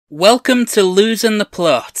Welcome to Losing the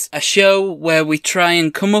Plot, a show where we try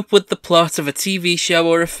and come up with the plot of a TV show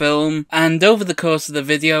or a film, and over the course of the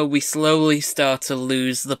video we slowly start to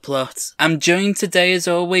lose the plot. I'm joined today as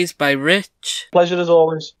always by Rich. Pleasure as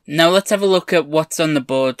always. Now let's have a look at what's on the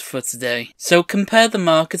board for today. So Compare the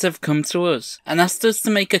Market have come to us and asked us to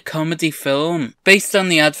make a comedy film based on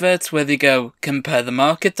the adverts where they go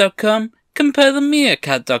comparethemarket.com,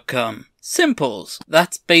 comparethemeerkat.com. Simples.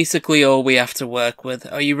 That's basically all we have to work with.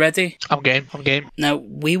 Are you ready? I'm game. Now,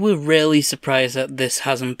 we were really surprised that this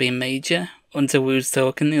hasn't been made yet until we was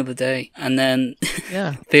talking the other day. And then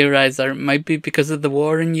theorised that it might be because of the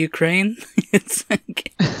war in Ukraine. It's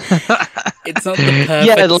like, it's not the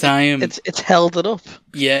perfect time. It's held it up.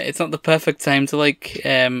 Yeah, it's not the perfect time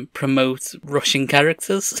to promote Russian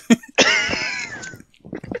characters.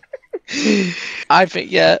 I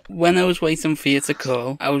think, yeah. When I was waiting for you to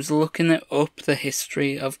call, I was looking up the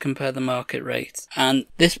history of Compare the Market rates, and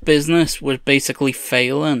this business was basically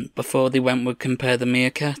failing before they went with Compare the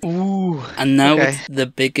Meerkat. Ooh. And now it's the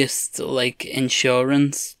biggest,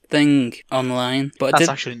 insurance thing online. But that's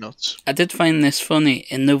actually nuts. I did find this funny.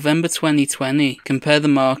 In November 2020, Compare the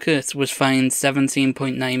Market was fined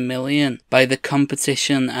 $17.9 million by the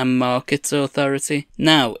Competition and Markets Authority.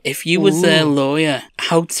 Now, if you was their lawyer,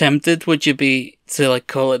 how tempted would you be to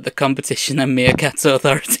call it the Competition and Markets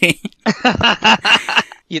Authority?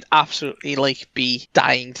 You'd absolutely be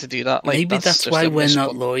dying to do that. Maybe that's why we're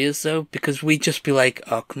not lawyers though, because we'd just be like,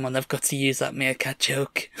 oh come on, I've got to use that Meerkat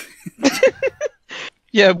joke.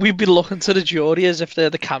 Yeah, we'd be looking to the jury as if they're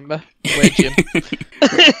the camera. We're Jim.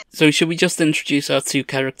 So should we just introduce our two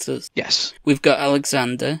characters? Yes. We've got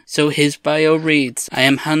Alexander. So his bio reads, I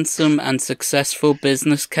am handsome and successful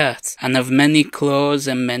business cat and have many claws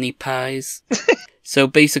and many pies. So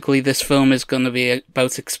basically this film is going to be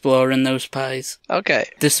about exploring those pies. Okay.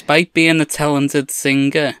 Despite being a talented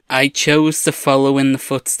singer, I chose to follow in the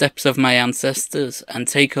footsteps of my ancestors and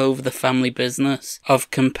take over the family business of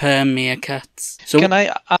Compare Meerkats. So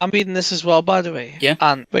I'm reading this as well, by the way. Yeah.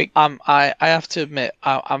 And I have to admit,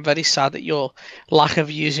 I'm very sad at your lack of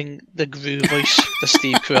using the groove voice that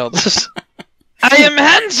Steve Carell does. I am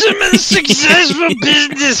handsome and successful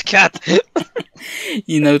business cat.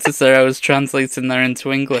 You noticed that I was translating that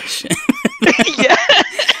into English. Yeah.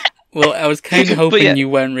 Well, I was kind of hoping you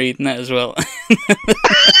weren't reading it as well.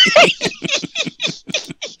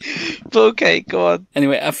 But okay, go on.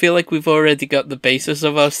 Anyway, I feel like we've already got the basis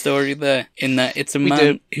of our story there, in that it's a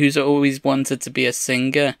man who's always wanted to be a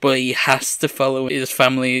singer, but he has to follow his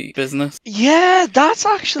family business. Yeah, that's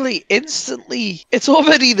actually instantly, it's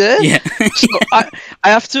already there. Yeah. So I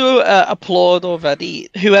have to applaud already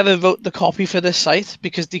whoever wrote the copy for this site,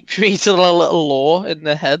 because they created a little lore in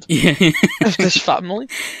their head of this family.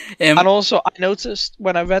 And also, I noticed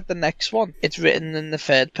when I read the next one, it's written in the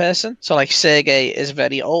third person. So, Sergey is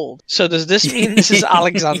very old. So does this mean this is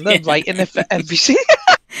Alexander writing it for every scene?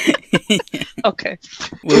 Okay.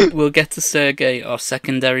 We'll get to Sergey, our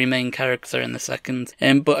secondary main character, in a second.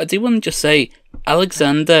 But I do want to just say,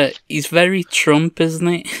 Alexander, he's very Trump, isn't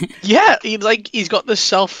he? Yeah, he's got the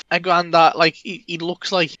self-aggrandized, he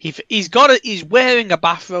looks like he's wearing a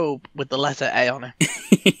bathrobe with the letter A on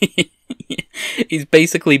it. He's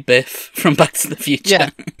basically Biff from Back to the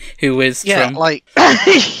Future, who is Trump.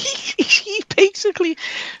 He basically.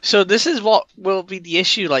 So this is what will be the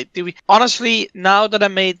issue. Honestly, now that I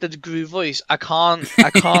made the Gru voice, I can't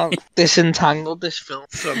disentangle this film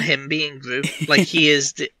from him being Gru. He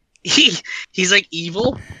is he's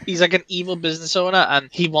evil. He's an evil business owner, and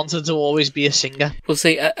he wanted to always be a singer. Well,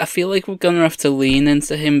 see, I feel like we're gonna have to lean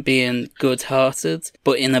into him being good-hearted,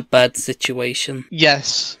 but in a bad situation.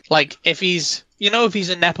 Yes, if he's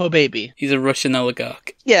a nepo baby, he's a Russian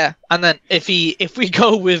oligarch. Yeah, and then if we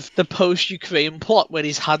go with the post-Ukraine plot where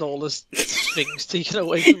he's had all his things taken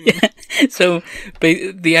away from him. So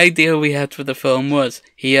the idea we had for the film was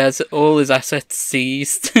he has all his assets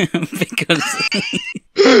seized because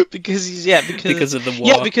of the war.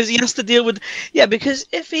 Yeah, because he has to deal with because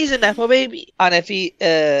if he's a nepo baby and if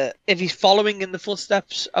he's following in the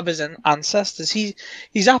footsteps of his ancestors,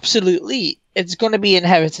 he's absolutely. It's going to be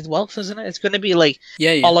inherited wealth, isn't it? It's going to be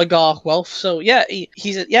oligarch wealth. So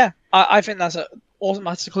I think that's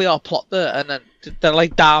automatically our plot there, and then they're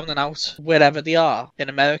down and out wherever they are in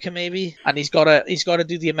America maybe, and he's got to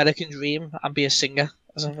do the American dream and be a singer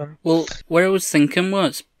or something. Well, what I was thinking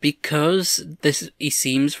was, because he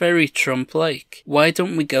seems very Trump-like, why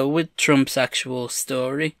don't we go with Trump's actual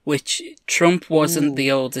story? Which, Trump wasn't the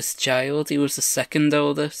oldest child, he was the second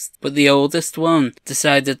oldest. But the oldest one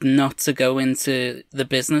decided not to go into the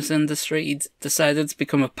business industry. He decided to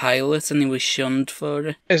become a pilot and he was shunned for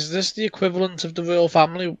it. Is this the equivalent of the royal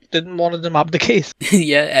family? Didn't one of them abdicate?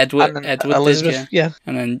 Yeah, Edward Elizabeth did, yeah.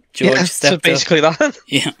 And then George stepped up. So basically that.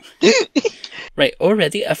 Yeah. Right,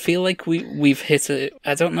 already I feel like we've hit it.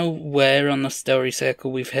 I don't know where on the story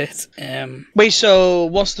circle we've hit. Wait, so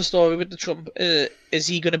what's the story with the Trump? Is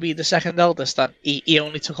he going to be the second eldest? That he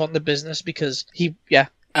only took on the business because is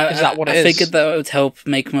that what it is? I figured that would help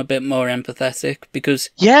make him a bit more empathetic because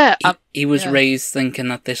he was raised thinking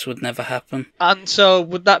that this would never happen. And so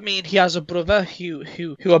would that mean he has a brother who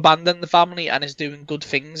abandoned the family and is doing good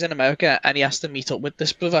things in America, and he has to meet up with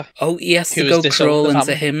this brother? Oh, he has to go crawl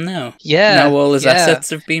into him now. Yeah. Now all his assets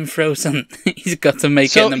have been frozen. He's got to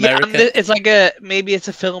make it in America. Yeah, and it's like maybe it's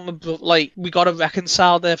a film of like we got to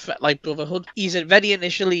reconcile their like brotherhood. He's very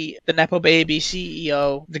initially the nepo baby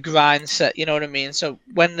CEO, the grind set. You know what I mean? So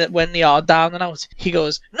when they are down and out, he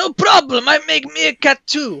goes, "No problem, I make Meerkat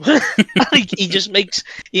too."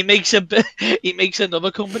 he makes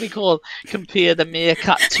another company called Compare the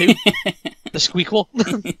Meerkat 2. The squeakle.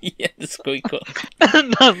 Yeah, the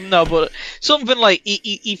squeakle. no, but something like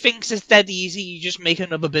he thinks it's dead easy. You just make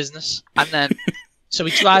another business, and then so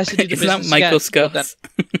he tries to do the business. Isn't that Michael Scott?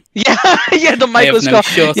 Yeah, the Michael Scott.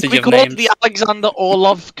 Shortage we of call names. it the Alexander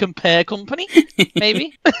Orlov Compare Company,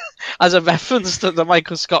 maybe, as a reference to the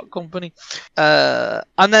Michael Scott company.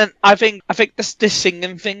 And then I think this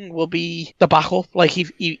singing thing will be the backup. Like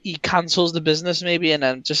he cancels the business maybe, and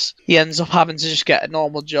then he ends up having to just get a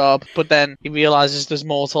normal job. But then he realizes there's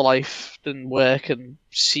more to life than work and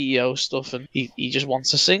CEO stuff, and he just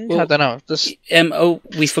wants to sing. Well, I don't know.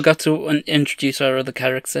 We forgot to introduce our other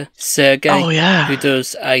character, Sergey. Oh yeah, who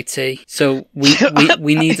does IT. So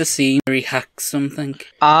we need a scene where he hacks something,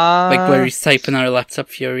 like where he's typing on a laptop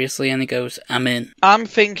furiously, and he goes, "I'm in." I am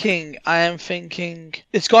thinking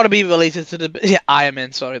it's got to be related to the. Yeah, I am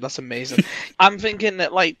in. Sorry, that's amazing. I'm thinking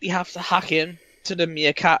that like you have to hack in to the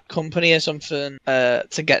Meerkat company or something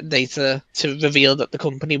to get data to reveal that the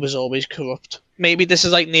company was always corrupt. Maybe this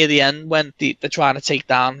is like near the end when they're trying to take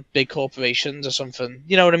down big corporations or something.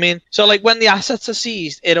 You know what I mean? So like when the assets are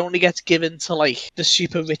seized, it only gets given to like the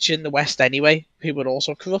super rich in the West anyway, who were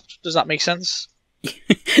also corrupt. Does that make sense?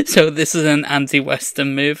 So this is an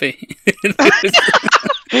anti-Western movie.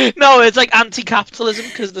 No, it's like anti-capitalism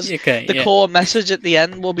because the core message at the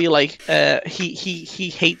end will be like he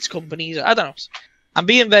hates companies. I don't know. I'm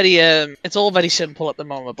being very it's all very simple at the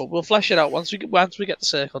moment, but we'll flesh it out once we get the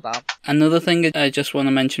circle down. Another thing I just want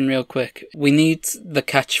to mention real quick. We need the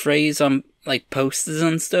catchphrase on like posters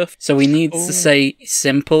and stuff. So we need to say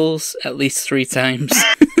simples at least 3 times.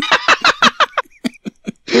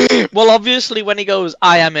 Well, obviously when he goes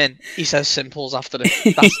I am in, he says simples after it.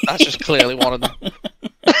 That's just clearly one of them.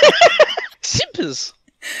 Simples.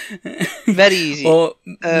 Very easy. Or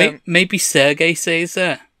maybe Sergey says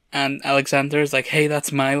that. And Alexander is like, "Hey,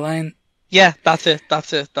 that's my line." Yeah, that's it.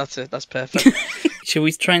 That's perfect. Should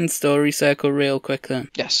we try and story circle real quick then?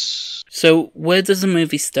 Yes. So, where does the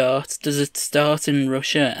movie start? Does it start in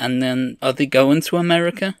Russia and then are they going to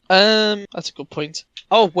America? That's a good point.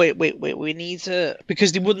 Oh, wait. We need to...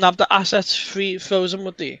 Because they wouldn't have the assets frozen,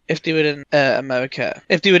 would they? If they were in America.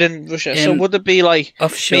 If they were in Russia. So would it be like...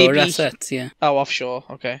 Offshore assets, yeah. Oh, offshore.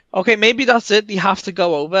 Okay. Okay, maybe that's it. They have to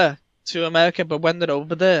go over to America, but when they're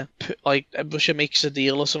over there, like Russia makes a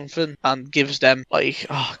deal or something and gives them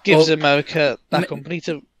America that company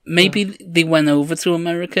to. Maybe they went over to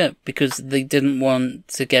America because they didn't want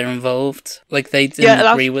to get involved. Like they didn't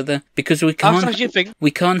agree with it because we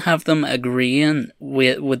can't have them agreeing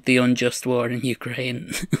with the unjust war in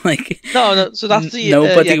Ukraine. Like no. So that's the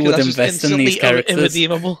nobody would invest in these characters.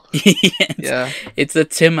 Irredeemable. It's a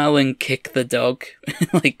Tim Allen kick the dog.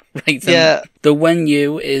 Like right. Yeah. The when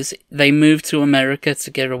you is they move to America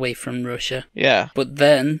to get away from Russia. Yeah. But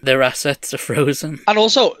then their assets are frozen. And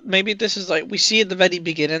also maybe this is like we see at the very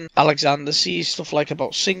beginning. Alexander sees stuff like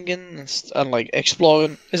about singing and like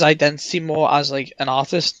exploring his identity more as like an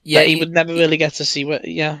artist. Yeah, he would never really get to see what.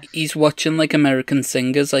 Yeah, he's watching like American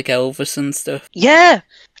singers like Elvis and stuff. Yeah,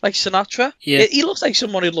 like Sinatra. Yeah, he looks like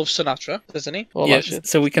someone who loves Sinatra, doesn't he?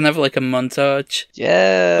 So we can have like a montage.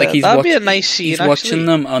 Yeah, like that'd be a nice scene. He's watching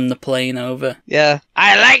them on the plane over. Yeah,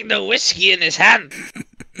 I like the whiskey in his hand.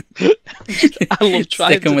 I love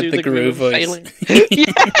trying to do the groove voice.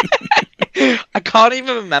 I can't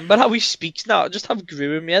even remember how he speaks now. I just have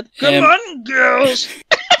Gru in my head. Come on, girls!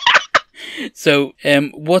 So,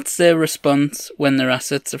 what's their response when their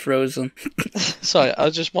assets are frozen? Sorry, I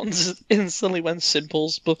just instantly went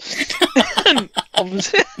simples, but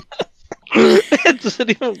obviously it doesn't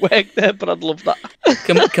even work there. But I'd love that.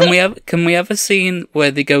 Can we have a scene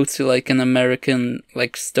where they go to like an American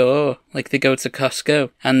like store, like they go to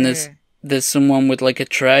Costco, and there's someone with like a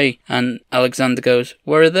tray, and Alexander goes,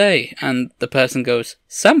 "Where are they?" And the person goes,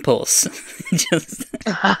 "Samples." Just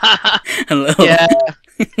a little. Yeah.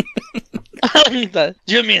 Do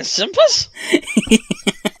you mean simples?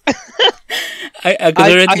 I could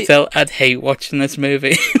already tell I'd hate watching this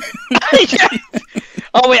movie.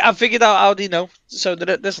 Oh wait, I figured out how they know. So they're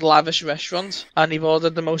at this lavish restaurant, and they've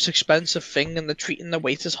ordered the most expensive thing, and they're treating the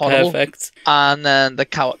waiters horrible. Perfect. And then the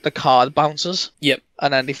card bounces. Yep.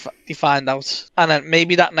 And then they find out. And then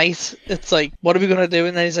maybe that night, it's like, what are we going to do?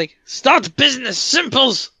 And then he's like, start business,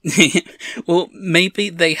 simples! Well, maybe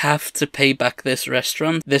they have to pay back this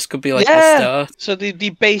restaurant. This could be like the start. So the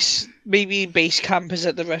base camp is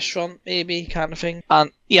at the restaurant, maybe, kind of thing.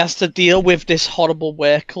 And he has to deal with this horrible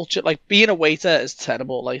work culture. Like, being a waiter is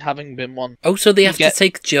terrible, like, having been one. Oh, so they have to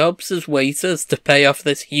take jobs as waiters to pay off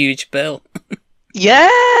this huge bill. Yeah,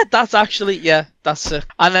 that's it.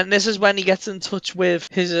 And then this is when he gets in touch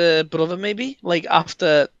with his brother, maybe, like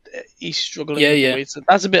after he's struggling with the weight. So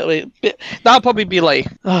that's a bit that'll probably be like,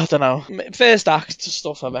 I don't know, first act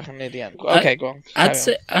stuff, I reckon, near the end. Okay, go on.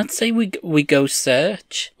 I'd say we go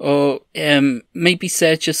search, or maybe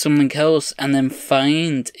search as something else, and then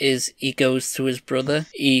find is he goes to his brother,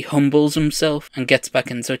 he humbles himself and gets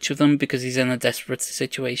back in touch with him because he's in a desperate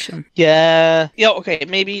situation. Yeah, okay,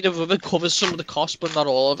 maybe the brother covers some of the cost but not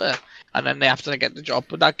all of it, and then they have to get the job,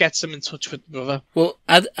 but that gets them in touch with the brother. Well,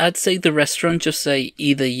 I'd say the restaurant just say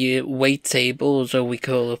either you wait tables or we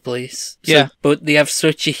call the police. So, but they have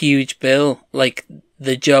such a huge bill, like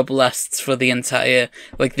the job lasts for the entire,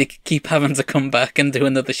 like they keep having to come back and do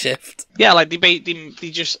another shift. Yeah, like they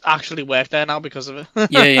just actually work there now because of it.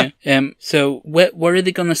 Yeah. So where are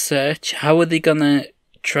they gonna search? How are they gonna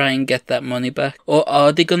try and get that money back? Or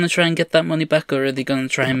are they gonna try and get that money back, or are they gonna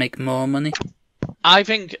try and make more money? I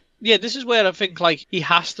think, this is where I think, like, he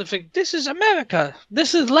has to think, this is America,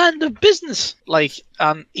 this is land of business. Like,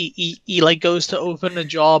 he like goes to open a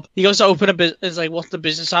job. He goes to open a business, like, what's the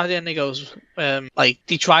business idea? And he goes, like,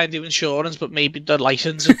 they try and do insurance, but maybe the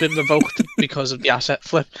license has been revoked because of the asset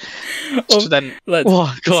flip. So then,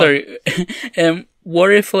 sorry.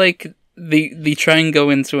 What if, like, they try and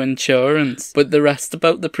go into insurance, but they're asked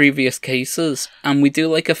about the previous cases, and we do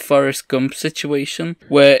like a Forrest Gump situation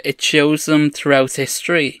where it shows them throughout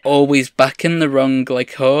history always backing the wrong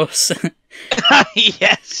like horse.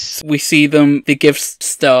 Yes. We see them, they give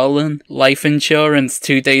Stalin life insurance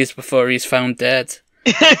 2 days before he's found dead.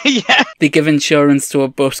 Yeah. They give insurance to a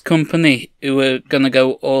bus company who are going to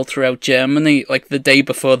go all throughout Germany, like the day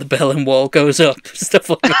before the Berlin Wall goes up, stuff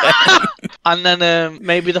like that. And then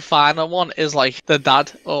maybe the final one is like the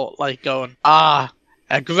dad, or like going, a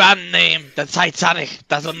grand name, the Titanic,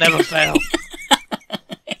 that'll never fail.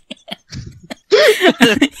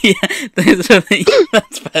 Yeah,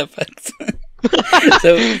 that's perfect.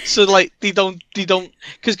 So like they don't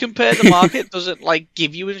because Compare the Market doesn't like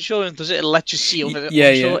give you insurance, does it? It lets you see over it.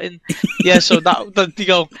 Yeah. So that they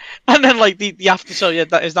go, and then like you have to. So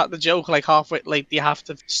is that the joke? Like halfway, like you have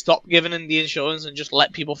to stop giving in the insurance and just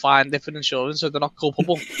let people find different insurance so they're not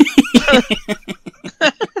culpable.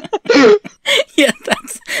 Yeah,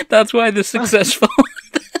 that's why they're successful.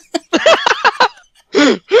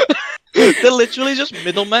 They're literally just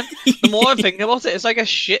middlemen. The more I think about it, it's like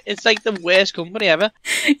it's like the worst company ever.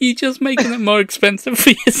 You're just making it more expensive for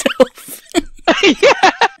yourself.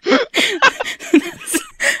 Yeah.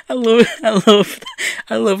 I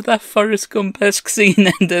love that Forrest Gump-esque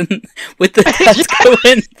scene ending with the dad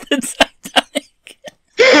going the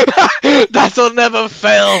Titanic. That'll never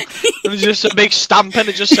fail. And just a big stamp and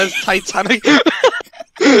it just says Titanic.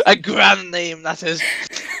 A grand name, that is.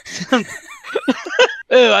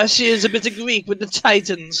 Oh, I see there's a bit of Greek with the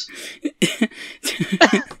Titans.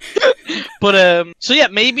 But, so yeah,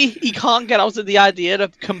 maybe he can't get out of the idea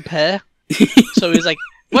of Compare. So he's like,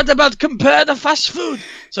 what about Compare the fast food?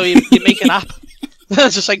 So you make an app.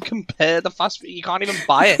 Just like Compare the fast food. You can't even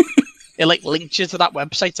buy it. It like links you to that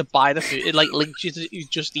website to buy the food. It like links you to you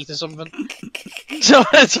just eat or something. So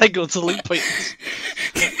it's like utterly pointless.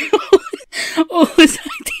 All his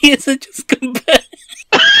ideas are just Compare.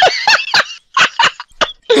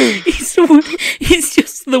 He's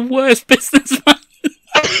just the worst businessman.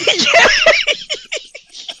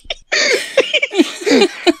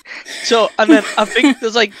 So, and then I think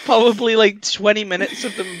there's like probably like 20 minutes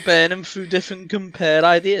of them burning through different compare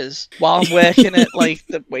ideas while I'm working at like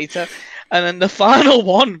the waiter. And then the final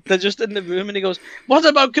one, they're just in the room and he goes, "What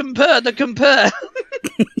about compare the compare?"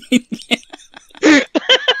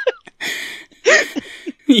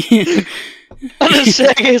 Yeah. And then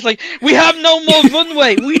Sergey's like, "We have no more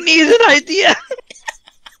runway. We need an idea."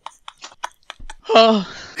 Oh.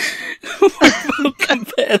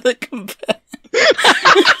 Compare the compare.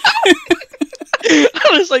 I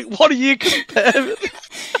was like, "What are you comparing?"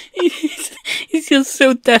 He's just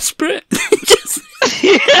so desperate.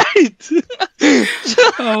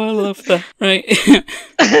 Oh, I love that. Right.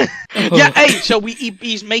 Yeah, hey, so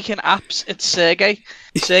he's making apps. It's Sergey.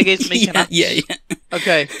 Sergey's making apps. Yeah.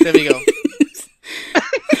 Okay, there we go.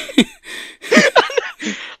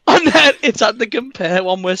 And then it's at the compare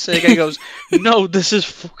one where Sergey goes, "No, this is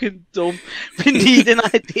fucking dumb. We need an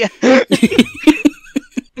idea."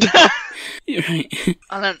 You're right.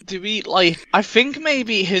 And then do we like? I think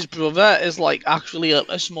maybe his brother is like actually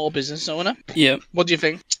a small business owner. Yeah. What do you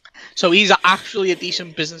think? So he's actually a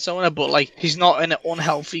decent business owner, but like he's not in an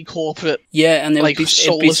unhealthy corporate. Yeah, and it'd be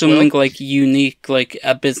something will. like unique, like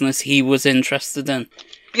a business he was interested in.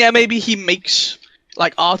 Yeah, maybe he makes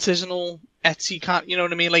like artisanal Etsy can't, you know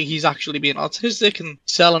what I mean? Like he's actually being artistic and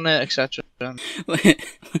selling it, etc.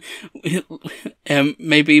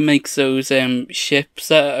 Maybe he makes those ships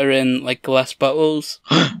that are in like glass bottles.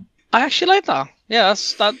 I actually like that. Yeah,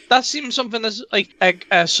 that seems something that's like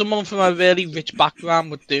someone from a really rich background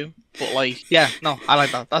would do. But like, yeah, no, I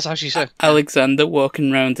like that. That's actually sick. Alexander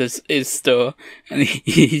walking around his store, and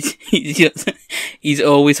he's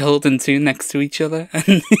always holding two next to each other,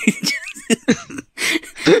 and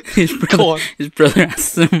his brother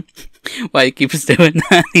asked him why he keeps doing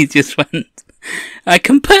that. He just went, "I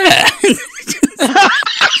compare."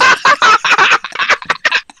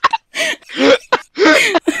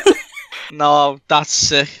 No, that's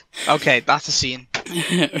sick. Okay, that's a scene.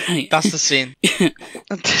 Right. That's the scene.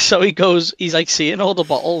 So he's like seeing all the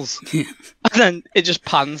bottles, and then it just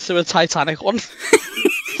pans to a Titanic one.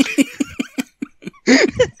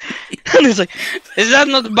 And he's like, "Is that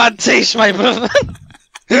not bad taste, my brother?"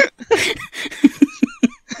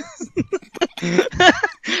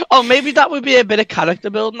 Oh, maybe that would be a bit of character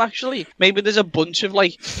building, actually. Maybe there's a bunch of,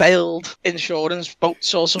 like, failed insurance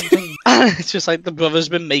boats or something. It's just like the brother's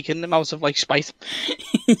been making them out of, like, spite.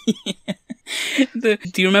 Do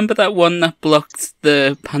you remember that one that blocked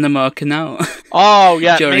the Panama Canal? Oh,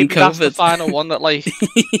 yeah, during maybe COVID? That's the final one that, like,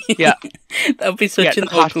 yeah. That would be such an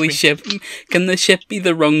ugly ship. Can the ship be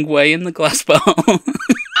the wrong way in the glass bottle?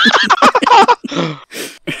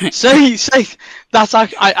 Say, that's I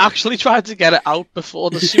actually tried to get it out before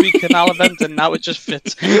the Suez Canal event, and now it just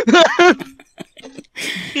fits.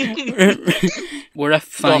 We're at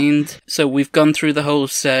find, so we've gone through the whole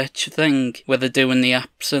search thing where they're doing the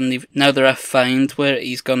apps, and now they're at find where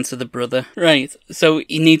he's gone to the brother. Right, so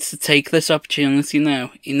he needs to take this opportunity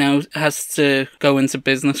now. He now has to go into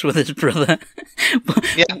business with his brother.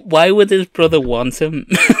 Yeah. Why would his brother want him?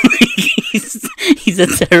 He's a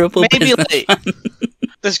terrible businessman.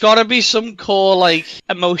 There's got to be some core, like,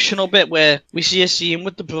 emotional bit where we see a scene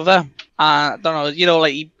with the brother. I don't know, you know,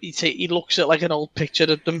 like, he looks at, like, an old picture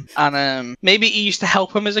of them. And maybe he used to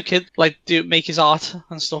help him as a kid, like, make his art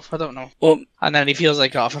and stuff. I don't know. And then he feels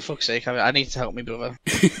like, oh, for fuck's sake, I need to help my brother.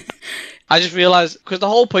 I just realised, because the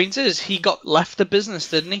whole point is, he got left the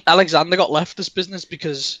business, didn't he? Alexander got left this business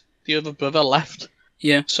because the other brother left.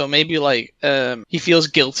 Yeah. So maybe, like, he feels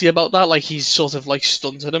guilty about that, like he's sort of, like,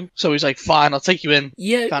 stunted him. So he's like, fine, I'll take you in.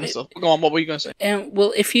 Yeah. Kind of stuff. Go on, what were you going to say?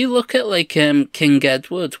 Well, if you look at, like, King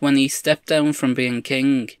Edward, when he stepped down from being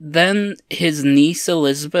king, then his niece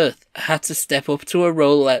Elizabeth had to step up to a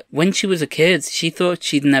role that, when she was a kid, she thought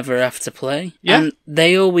she'd never have to play. Yeah. And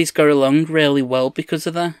they always got along really well because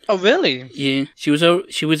of that. Oh, really? Yeah. She was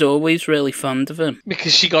always really fond of him.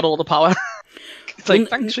 Because she got all the power. It's like,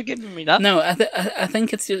 thanks for giving me that. No, I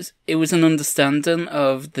think it was an understanding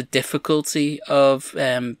of the difficulty of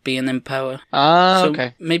being in power. Ah, so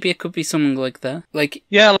okay. Maybe it could be something like that. Like,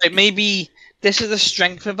 yeah, like maybe this is the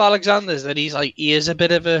strength of Alexander's, that he is a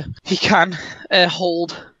bit of he can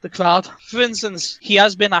hold the crowd. For instance, he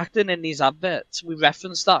has been acting in these adverts. We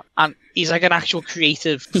referenced that, and he's like an actual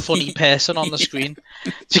creative, funny person on the screen.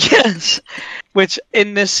 Which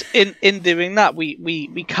in doing that,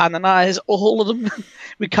 we canonize all of them.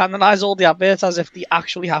 We canonize all the adverts as if they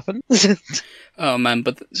actually happened. Oh man,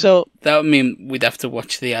 but so that would mean we'd have to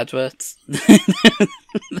watch the adverts.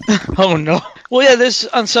 Oh no. Well, yeah,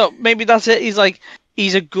 and so maybe that's it. He's like,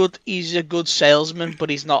 he's a good salesman, but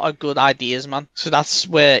he's not a good ideas man. So that's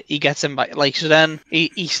where he gets him back. Like, so then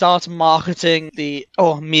he starts marketing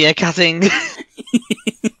meerkatting.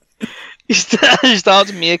 He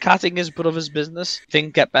starts meerkatting his brother's business.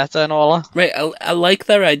 Think get better and all that. Right, I like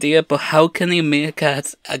their idea, but how can he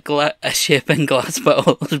meerkat a ship and glass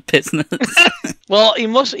bottles business? Well,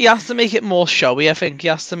 he has to make it more showy, I think. He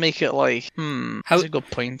has to make it like, that's a good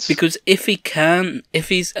point. Because if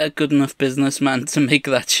he's a good enough businessman to make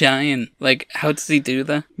that shine, like, how does he do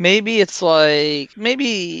that? Maybe it's like,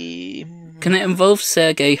 Can it involve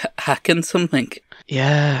Sergey hacking something?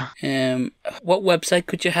 Yeah. What website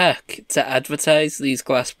could you hack to advertise these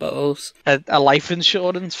glass bottles? A life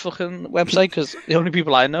insurance fucking website, because the only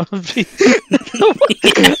people I know would be...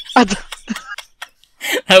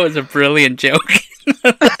 That was a brilliant joke.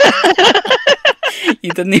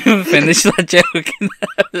 You didn't even finish that joke.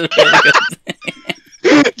 That was really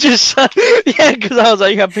good. Just, because I was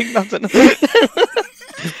like, I think that's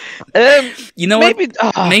you know what?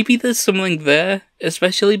 Maybe there's something there,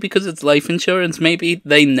 especially because it's life insurance. Maybe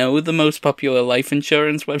they know the most popular life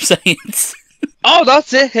insurance websites. Oh,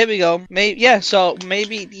 that's it. Here we go. So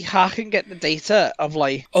maybe the hack can get the data of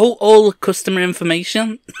like... Oh, all customer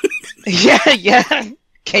information? Yeah.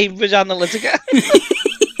 Cambridge Analytica.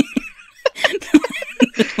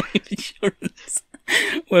 Life insurance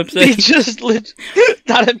website. They just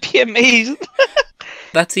that'd be amazing.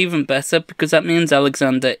 That's even better, because that means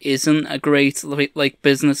Alexander isn't a great like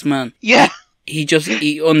businessman. Yeah.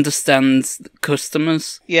 He understands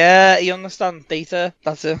customers. Yeah, he understands data.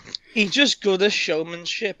 That's it. He's just good at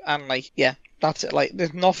showmanship and like, yeah, that's it. Like,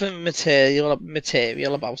 there's nothing material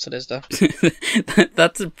about it, is there?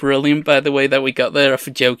 That's brilliant, by the way, that we got there off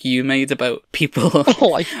a joke you made about people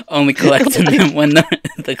only collecting them when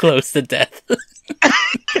they're close to death.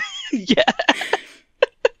 Yeah.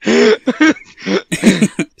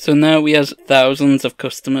 So now he has thousands of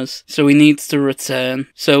customers, so he needs to return.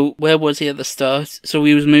 So where was he at the start? So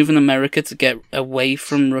he was moving America to get away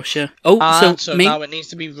from Russia. So now it needs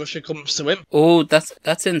to be Russia comes to him. Oh,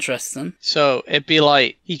 that's interesting. So it'd be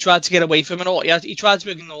like he tried to get away from it all. He tried to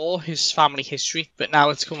ignore his family history, but now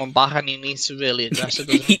it's coming back and he needs to really address it,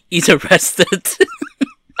 doesn't he? He's arrested.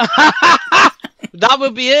 That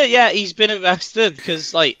would be it. Yeah, he's been arrested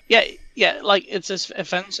because like like it's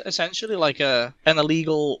essentially like an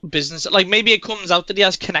illegal business. Like maybe it comes out that he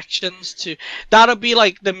has connections to. That'll be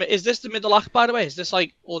like is this the middle act, by the way? Is this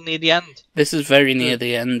like or near the end? This is very near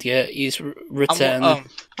the end. Yeah, he's returning.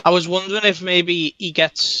 I was wondering if maybe he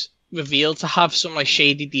gets revealed to have some like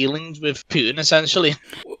shady dealings with Putin, essentially.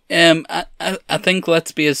 I think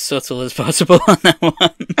let's be as subtle as possible on that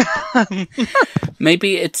one.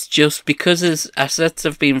 Maybe it's just because his assets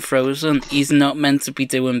have been frozen, he's not meant to be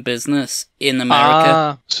doing business in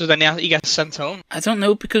America. So then he gets sent home? I don't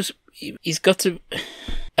know, because he's got to...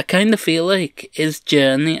 I kind of feel like his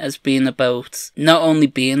journey has been about not only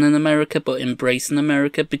being in America, but embracing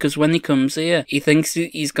America, because when he comes here, he thinks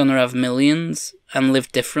he's going to have millions and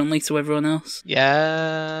live differently to everyone else.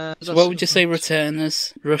 Yeah. So what would you say return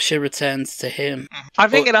is? Russia returns to him. I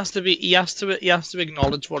think it has to be, he has to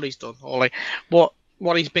acknowledge what he's done, or like, what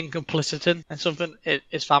he's been complicit in, and something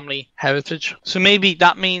his family heritage. So maybe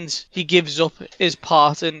that means he gives up his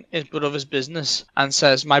part in his brother's business and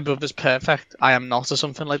says, "My brother's perfect, I am not," or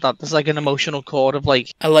something like that. There's like an emotional cord of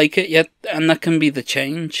like, I like it, yeah, and that can be the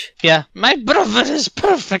change. Yeah, my brother is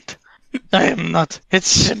perfect, I am not. It's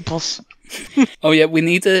simples. Oh yeah, we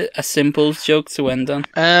need a simples joke to end on.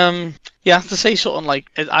 You have to say something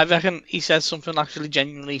like, I reckon he says something actually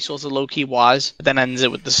genuinely sort of low-key wise, but then ends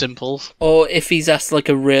it with the simples. Or if he's asked like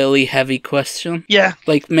a really heavy question. Yeah.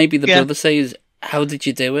 Like maybe the brother says, "How did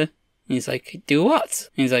you do it?" And he's like, "Do what?"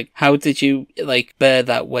 And he's like, "How did you like bear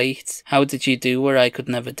that weight? How did you do what I could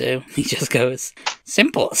never do?" And he just goes,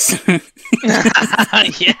 "Simples."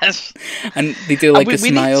 Yes. And they do like a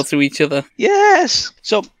smile to each other. Yes.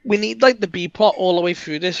 So we need like the B plot all the way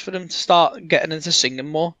through this for him to start getting into singing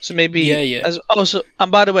more. So maybe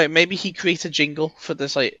and by the way, maybe he creates a jingle for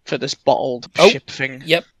this bottled ship thing.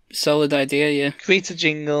 Yep. Solid idea, yeah. Creates a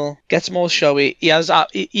jingle, gets more showy.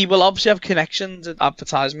 He will obviously have connections and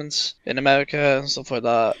advertisements in America and stuff like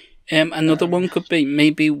that. Another one could be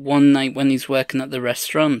maybe one night when he's working at the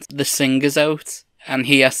restaurant, the singer's out and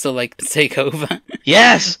he has to like take over.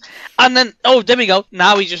 Yes, and then there we go.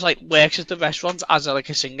 Now he just like works at the restaurant as a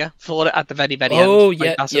singer for it at the very end. Oh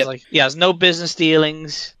yeah, he has no business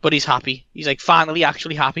dealings, but he's happy. He's like finally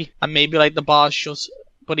actually happy, and maybe like the bar's shut.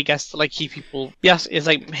 but he gets to like keep people. Yes, it's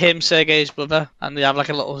like him, Sergei's brother, and they have like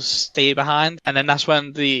a little stay behind, and then that's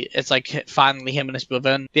when it's like finally him and his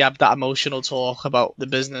brother, and they have that emotional talk about the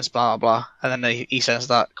business, blah blah, and then he says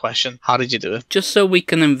that question: "How did you do it?" Just so we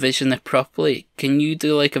can envision it properly, can you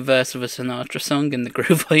do like a verse of a Sinatra song in the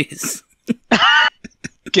groove voice?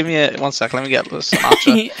 Give me 1 second. Let me get the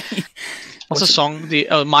Sinatra. What's the song?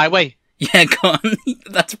 My Way. Yeah, go on.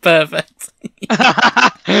 That's perfect.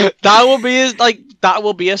 That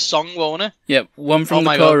will be a song, won't it? Yep, one from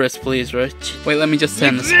the chorus, please, Rich. Wait, let me just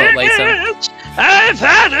turn the spotlight on. I've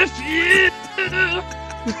had a few,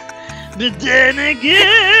 but then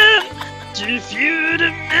again, too few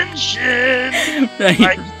to mention.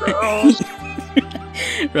 Right.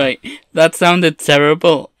 Right, that sounded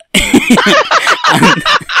terrible.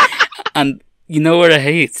 and you know what I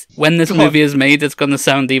hate? When this movie is made, it's gonna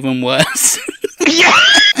sound even worse. Yeah!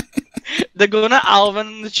 They're gonna Alvin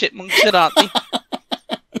and the Chipmunks it, aren't they?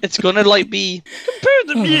 It's gonna like be compared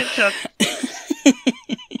to Meerkat.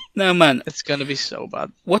 No, man. It's gonna be so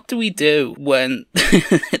bad. What do we do when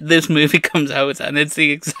this movie comes out and it's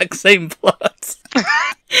the exact same plot?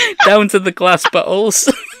 Down to the glass bottles.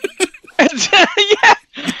 Yeah!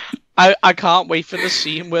 I can't wait for the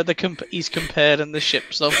scene where he's comparing the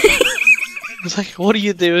ships though. It's like, what are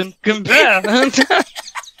you doing? Compare!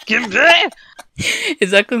 Compare!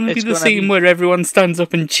 Is that going to be the scene where everyone stands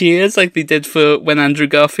up and cheers like they did for when Andrew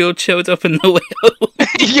Garfield showed up in No Way Home?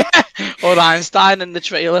 Yeah! Or Einstein in the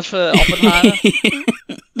trailer for Oppenheimer.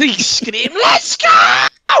 They scream, "Let's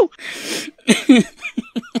go!"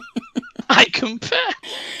 I compare.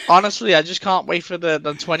 Honestly, I just can't wait for the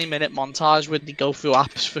 20-minute montage where they go through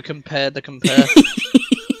apps for Compare the Compare.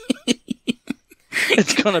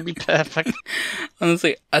 It's gonna be perfect.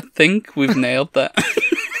 Honestly, I think we've nailed that.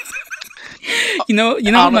 You know,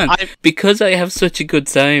 man. Because I have such a good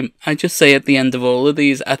time, I just say at the end of all of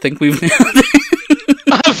these, I think we've nailed it.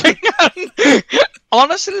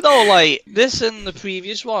 Honestly, though, like this and the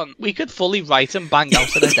previous one, we could fully write and bang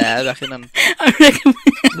out of the day, I reckon.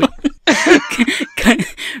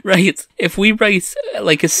 Right, if we write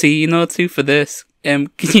like a scene or two for this, can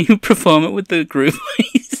you perform it with the group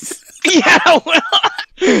voice? Yeah, well,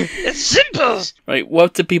 it's simple. Right,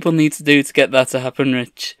 what do people need to do to get that to happen,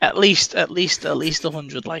 Rich? At least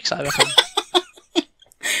 100 likes, I reckon.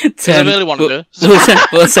 10. I really want to do it.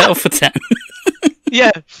 We'll settle for 10.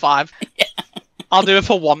 Yeah, 5. Yeah. I'll do it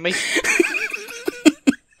for 1, mate.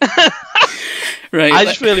 Right. I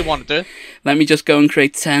just really want to do it. Let me just go and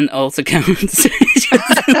create 10 alt accounts.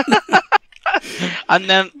 And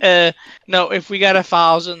then, no, if we get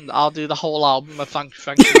 1,000, I'll do the whole album of Frank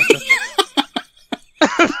Sinatra.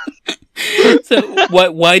 So,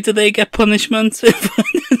 why do they get punishment?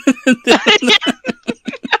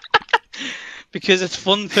 Because it's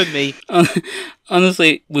fun for me.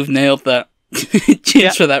 Honestly, we've nailed that.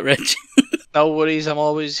 Cheers for that, Rich. No worries, I'm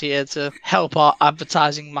always here to help our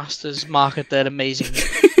advertising masters market their amazing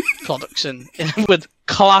products and with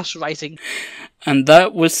class writing. And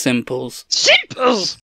that was Simples. Simples!